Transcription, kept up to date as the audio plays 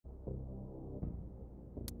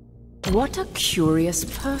What a curious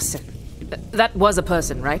person. That was a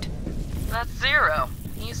person, right? That's Zero.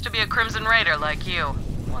 He used to be a Crimson Raider like you.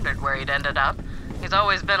 Wondered where he'd ended up. He's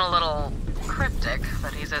always been a little cryptic,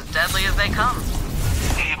 but he's as deadly as they come.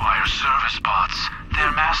 Haywire service bots.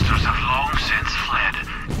 Their masters have long since fled.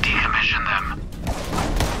 Decommission them.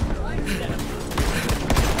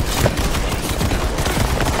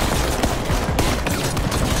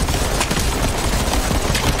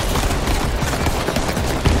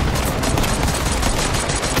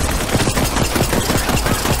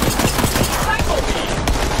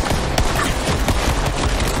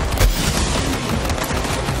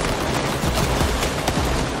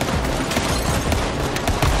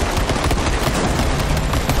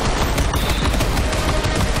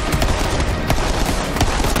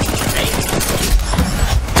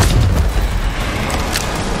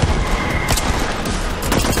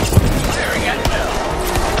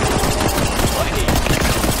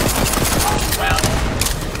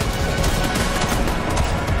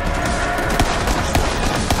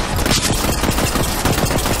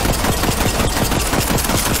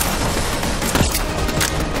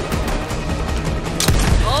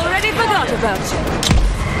 About you.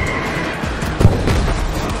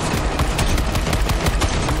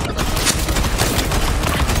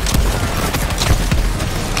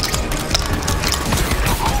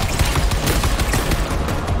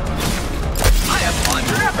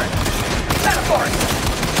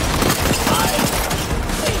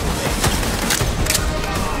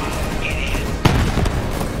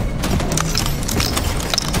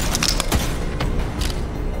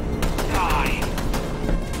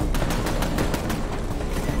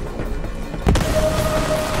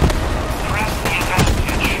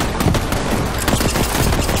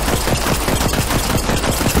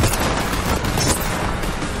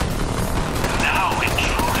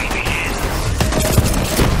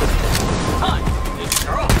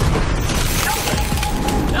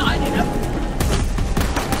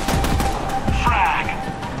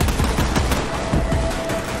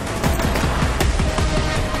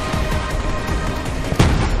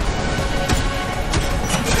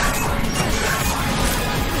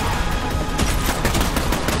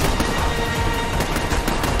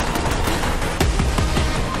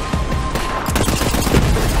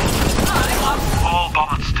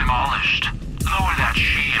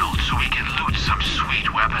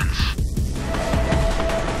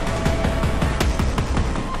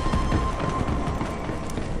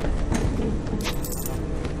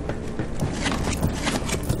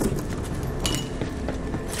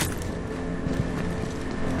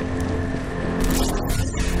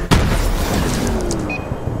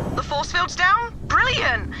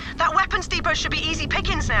 Should be easy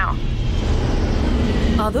pickings now.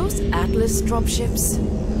 Are those Atlas dropships?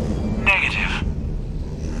 Negative.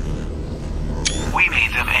 We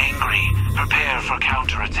made them angry. Prepare for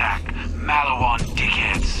counterattack. Malawan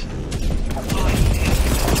dickheads.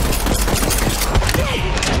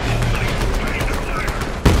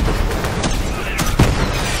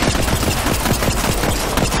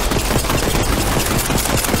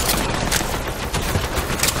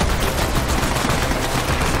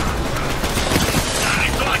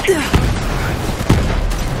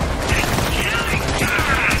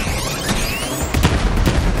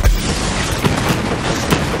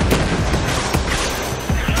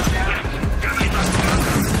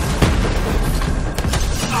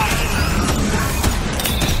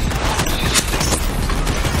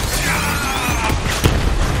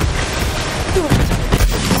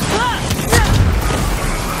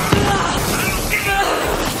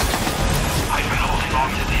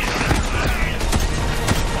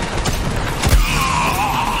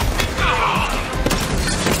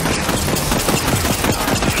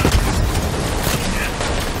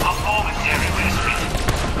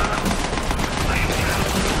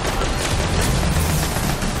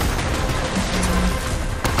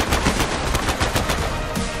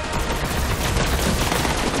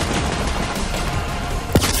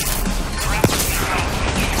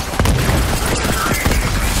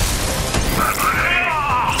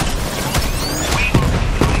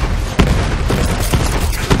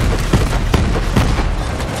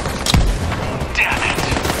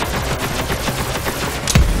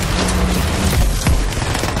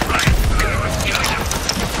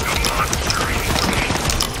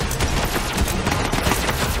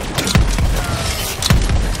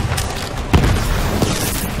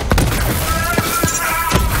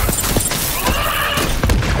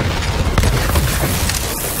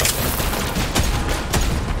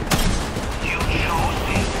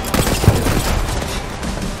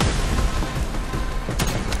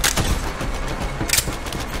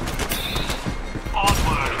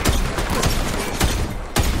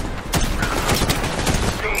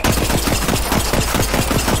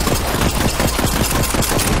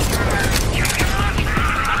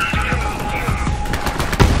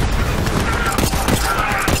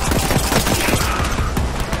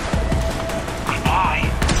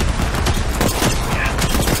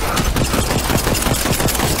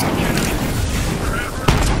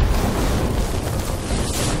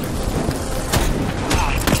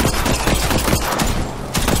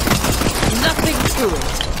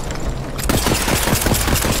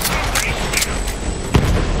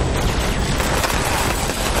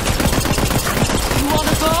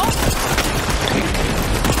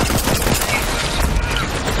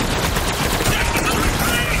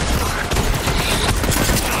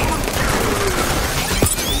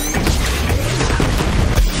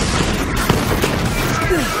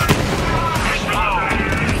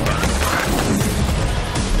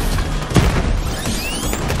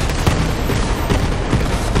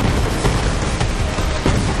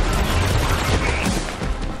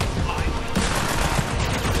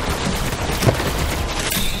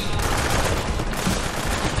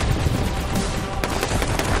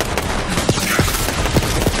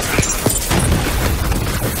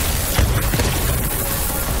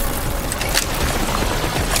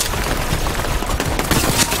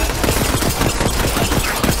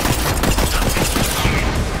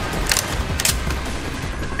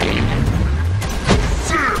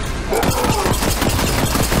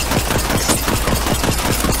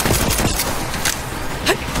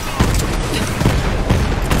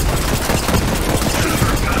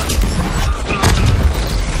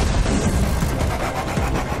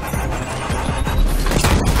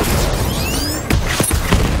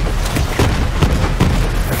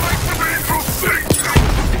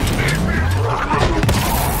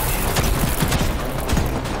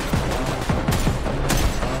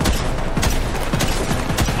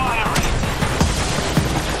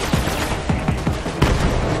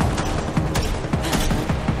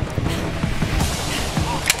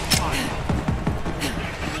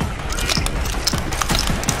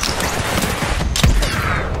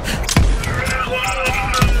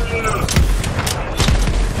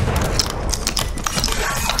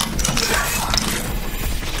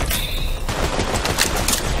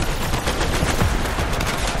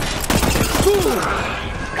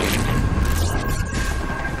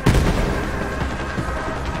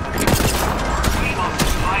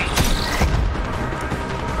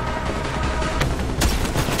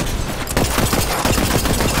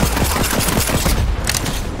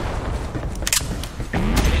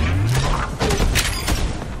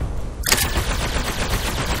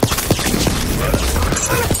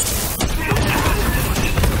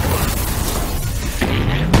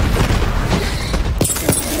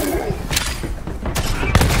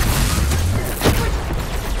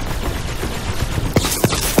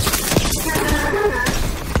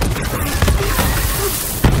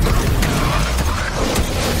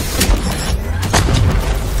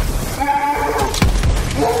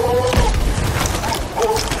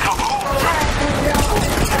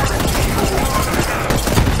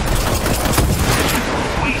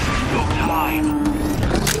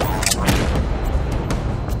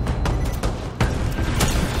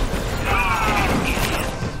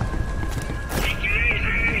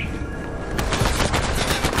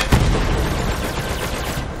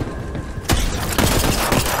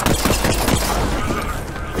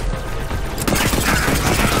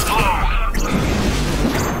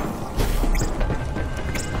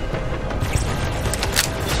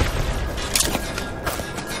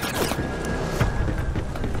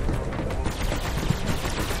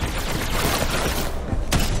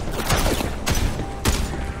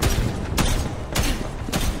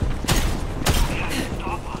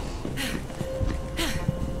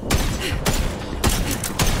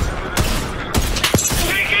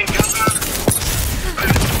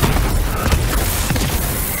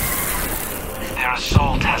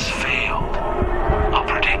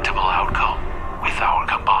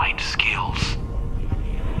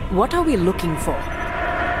 What are we looking for?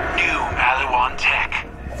 New Maliwan tech.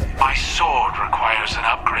 My sword requires an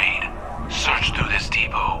upgrade. Search through this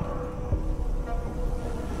depot.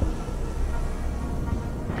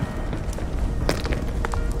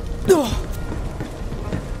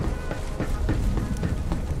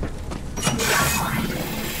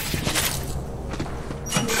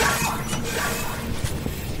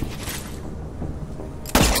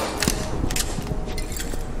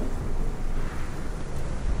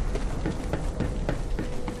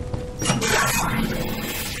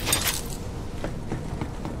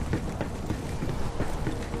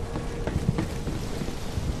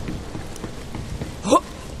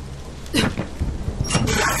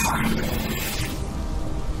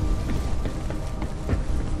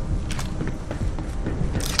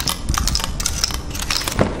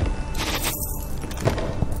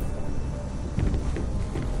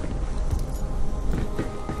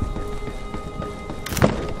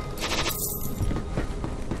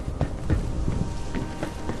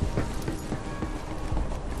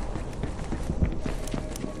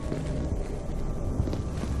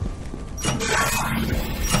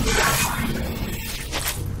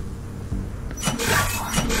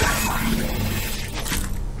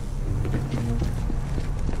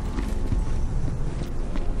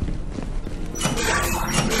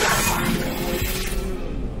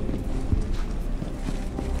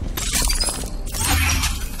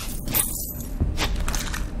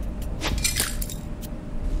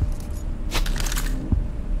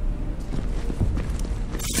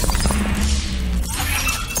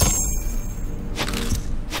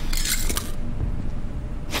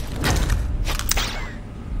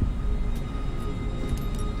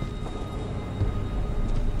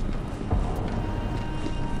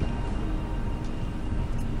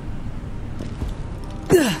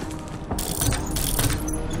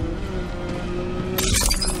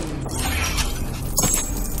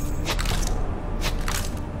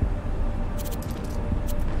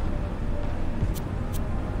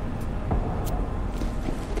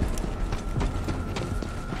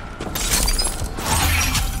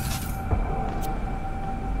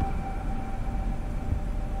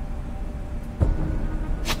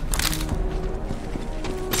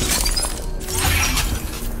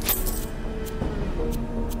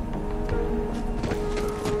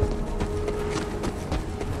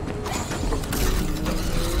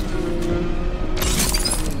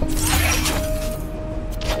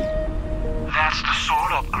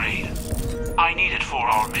 I need it for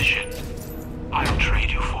our mission. I'll trade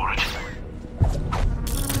you for it.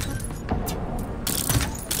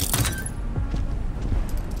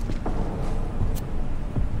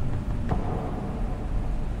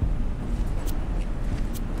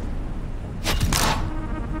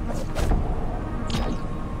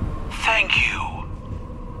 Thank you.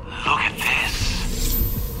 Look at this.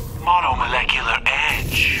 Monomolecular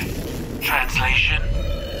edge. Translation: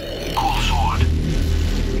 cool sword.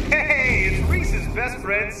 Hey, Atlas's best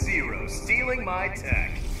friend Zero stealing my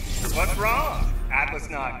tech. What's wrong? Atlas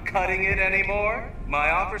not cutting it anymore? My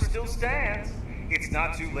offer still stands. It's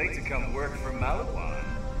not too late to come work for Malawan.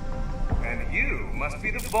 And you must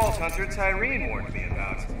be the Vault Hunter Tyreen warned me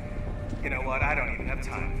about. You know what? I don't even have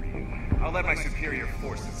time for you. I'll let my superior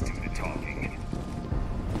forces do the talking.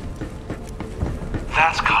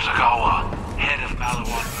 That's Katagawa, head of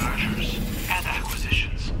Malawan mergers and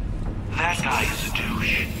acquisitions. That guy is a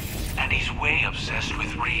douche, and he's way obsessed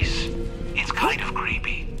with Reese. It's kind of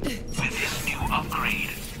creepy. With this new upgrade,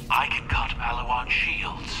 I can cut Malawan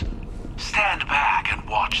shields. Stand back and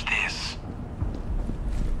watch this.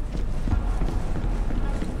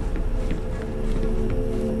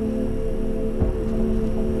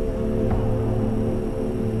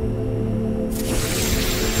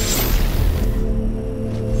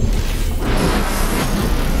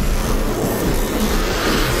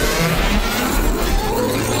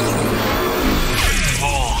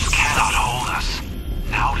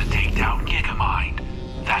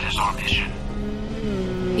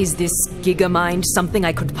 Is this Gigamind something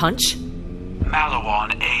I could punch?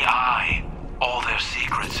 Malawan AI. All their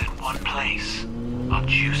secrets in one place. A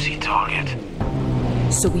juicy target.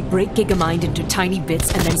 So we break Gigamind into tiny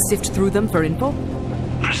bits and then sift through them for info?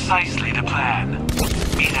 Precisely the plan.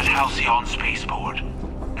 Meet at Halcyon Spaceport.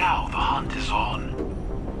 Now the hunt is on.